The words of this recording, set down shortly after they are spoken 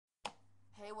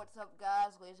Hey, what's up,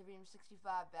 guys? LaserBeam65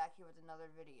 back here with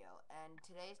another video, and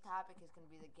today's topic is going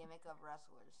to be the gimmick of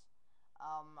wrestlers.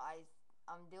 I'm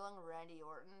doing Randy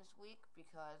Orton this week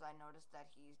because I noticed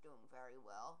that he's doing very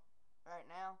well right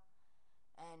now,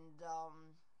 and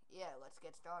yeah, let's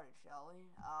get started, shall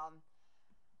we? I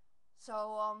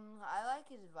like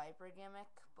his Viper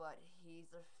gimmick, but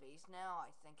he's a face now.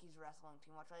 I think he's wrestling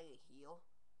too much like a heel.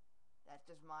 That's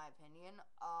just my opinion.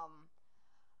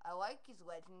 I like his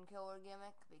Legend Killer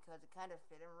gimmick because it kind of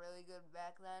fit him really good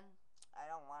back then. I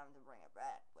don't want him to bring it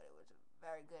back, but it was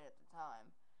very good at the time.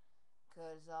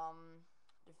 Because,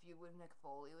 the feud with Mick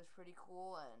Foley was pretty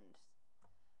cool, and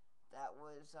that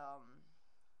was,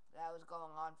 that was going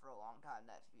on for a long time,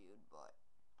 that feud, but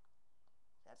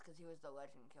that's because he was the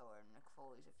Legend Killer, and Mick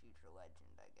Foley's a future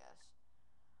legend, I guess.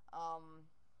 Um,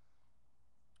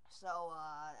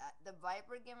 the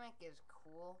Viper gimmick is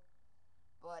cool.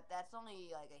 But that's only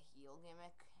like a heel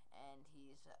gimmick, and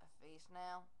he's a face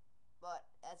now. But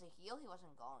as a heel, he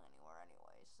wasn't going anywhere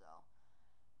anyway, so.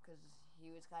 Because he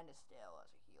was kind of stale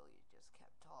as a heel. He just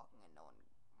kept talking, and no one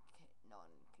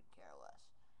could care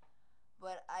less.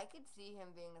 But I could see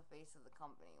him being the face of the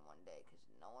company one day, because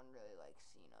no one really likes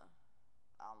Cena.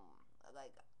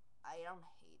 Like, I don't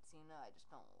hate Cena, I just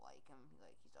don't like him.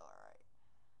 Like, he's alright.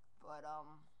 But,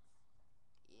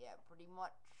 yeah, pretty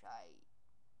much, I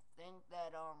think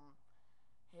that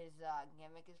his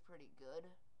gimmick is pretty good,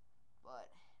 but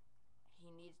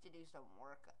he needs to do some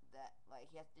work. He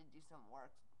has to do some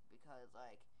work because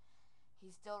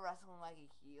he's still wrestling like a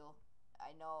heel.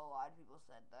 I know a lot of people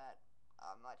said that.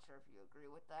 I'm not sure if you agree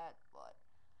with that, but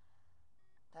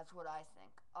that's what I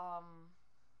think.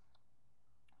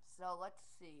 So let's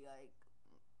see.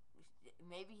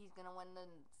 Maybe he's gonna win the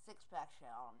six-pack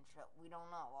challenge. We don't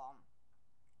know.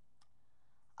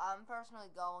 I'm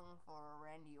personally going for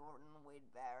Randy Orton, Wade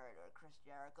Barrett, or Chris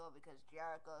Jericho because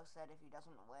Jericho said if he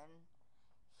doesn't win,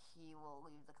 he will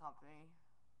leave the company.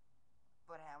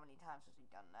 But how many times has he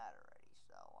done that already?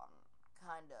 So I'm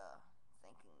kind of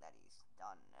thinking that he's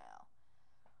done now.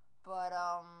 But,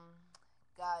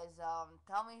 guys,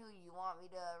 tell me who you want me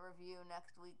to review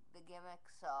next week, the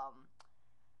gimmicks. I'll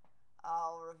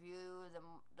review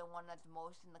the one that's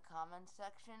most in the comments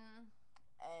section.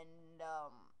 And,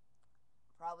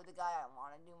 probably the guy I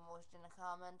want to do most in the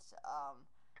comments.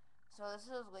 So this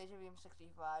is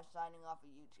LaserBeam65 signing off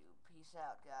of YouTube. Peace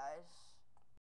out, guys.